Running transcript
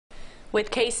With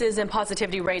cases and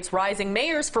positivity rates rising,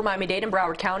 mayors for Miami-Dade and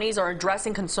Broward counties are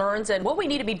addressing concerns and what we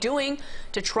need to be doing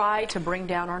to try to bring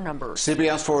down our numbers.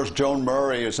 CBS 4's Joan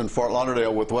Murray is in Fort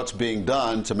Lauderdale with what's being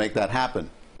done to make that happen.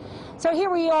 So here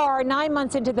we are 9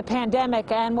 months into the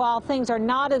pandemic, and while things are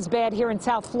not as bad here in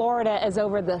South Florida as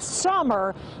over the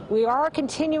summer, we are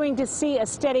continuing to see a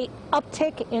steady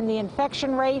uptick in the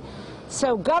infection rate.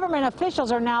 So government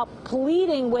officials are now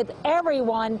pleading with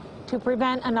everyone to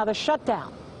prevent another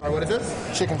shutdown. What is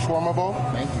this? Chicken shawarma bowl.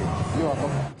 Thank you. You're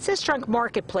welcome. Sistrunk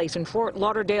Marketplace in Fort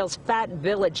Lauderdale's Fat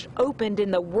Village opened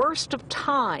in the worst of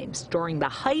times during the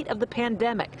height of the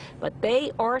pandemic, but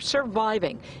they are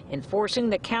surviving, enforcing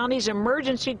the county's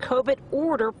emergency COVID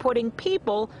order, putting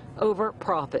people over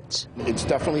profits. It's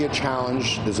definitely a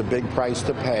challenge. There's a big price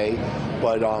to pay,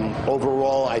 but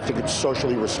overall, I think it's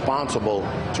socially responsible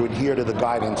to adhere to the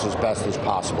guidance as best as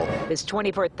possible. This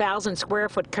 24,000 square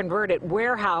foot converted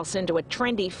warehouse into a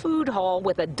trendy food hall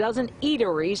with a dozen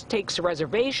eateries takes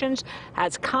reservations,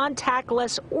 has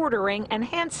contactless ordering and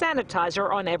hand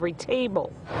sanitizer on every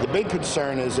table. The big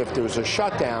concern is if there was a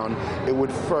shutdown, it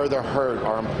would further hurt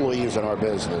our employees and our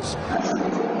business.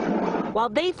 While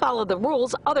they follow the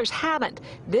rules, others haven't.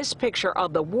 This picture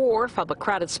of the wharf of a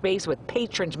crowded space with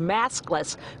patrons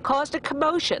maskless caused a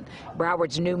commotion.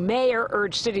 Broward's new mayor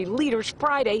urged city leaders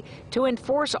Friday to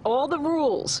enforce all the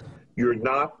rules. You're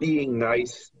not being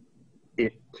nice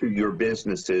to your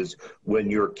businesses when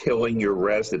you're killing your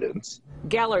residents.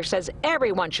 Geller says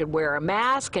everyone should wear a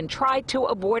mask and try to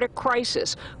avoid a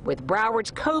crisis, with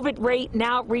Broward's COVID rate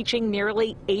now reaching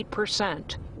nearly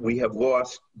 8%. We have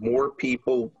lost more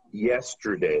people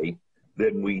yesterday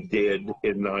than we did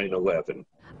in 9/11.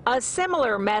 A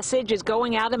similar message is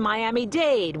going out in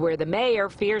Miami-Dade, where the mayor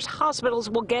fears hospitals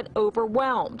will get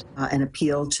overwhelmed. An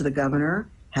appeal to the governor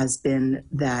has been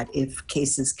that if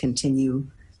cases continue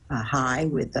high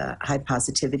with high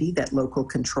positivity, that local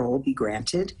control be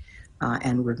granted.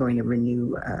 And we're going to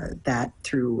renew that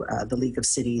through the League of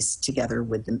Cities together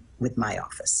with my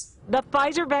office. The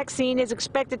Pfizer vaccine is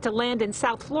expected to land in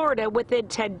South Florida within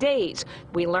 10 days.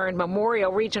 We learned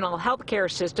Memorial Regional Healthcare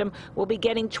System will be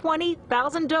getting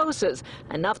 20,000 doses,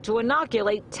 enough to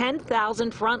inoculate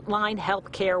 10,000 frontline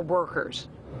healthcare workers.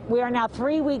 We are now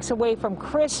 3 weeks away from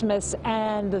Christmas,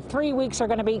 and the 3 weeks are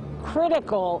going to be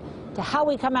critical to how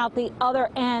we come out the other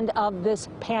end of this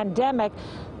pandemic.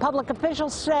 Public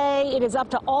officials say it is up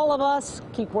to all of us.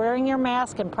 Keep wearing your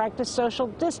mask and practice social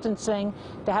distancing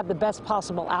to have the best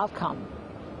possible outcome.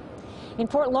 In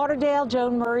Fort Lauderdale,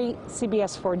 Joan Murray,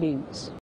 CBS 4 News.